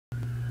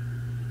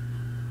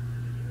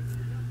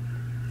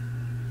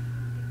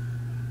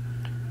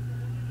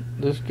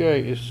This guy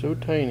is so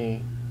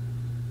tiny.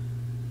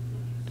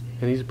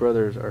 And these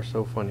brothers are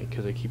so funny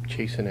because they keep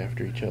chasing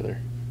after each other.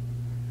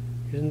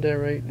 Isn't that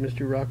right,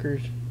 Mr.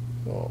 Rockers?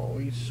 Oh,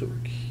 he's so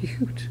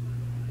cute.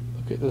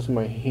 Okay, this is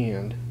my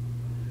hand.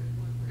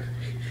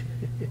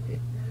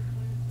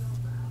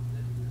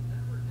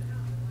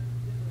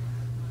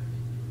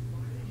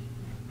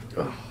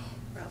 Oh.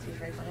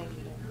 Ralphie's right behind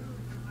you.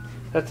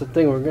 That's the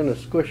thing, we're gonna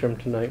squish him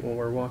tonight when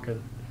we're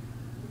walking.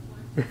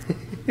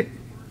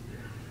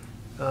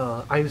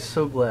 I'm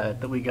so glad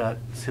that we got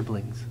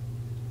siblings.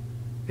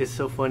 It's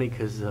so funny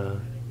because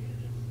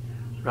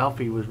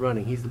Ralphie was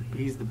running. He's the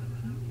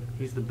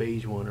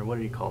beige one, or what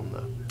do you call him?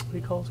 What do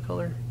you call his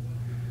color?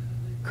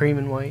 Cream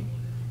and white.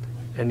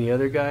 And the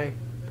other guy,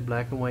 the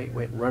black and white,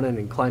 went running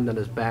and climbed on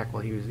his back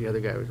while the other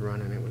guy was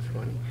running. It was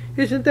funny.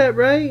 Isn't that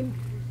right?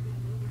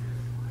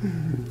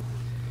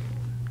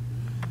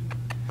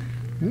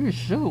 You're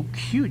so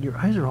cute. Your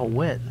eyes are all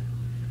wet.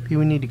 Maybe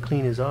we need to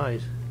clean his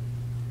eyes.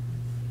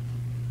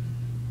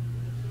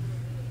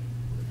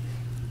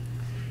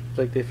 It's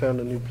like they found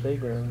a new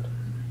playground.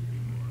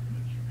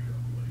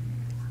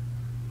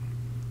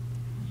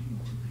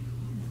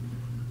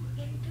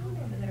 What are you doing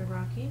over there,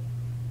 Rocky?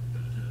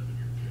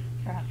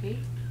 Rocky?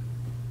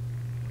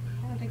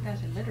 I don't think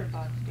that's a litter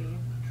box, do you?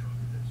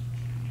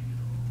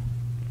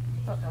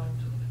 Uh-oh.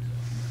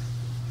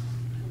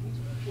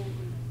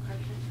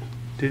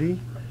 Did he?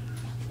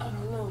 I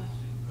don't know.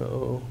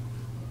 Uh-oh.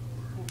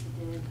 I think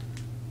he did.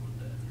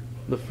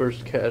 The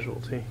first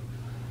casualty.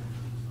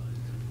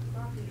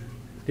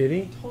 Did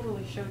he?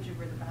 Totally showed you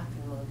where the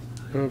bathroom was.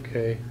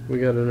 Okay, we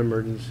got an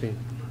emergency.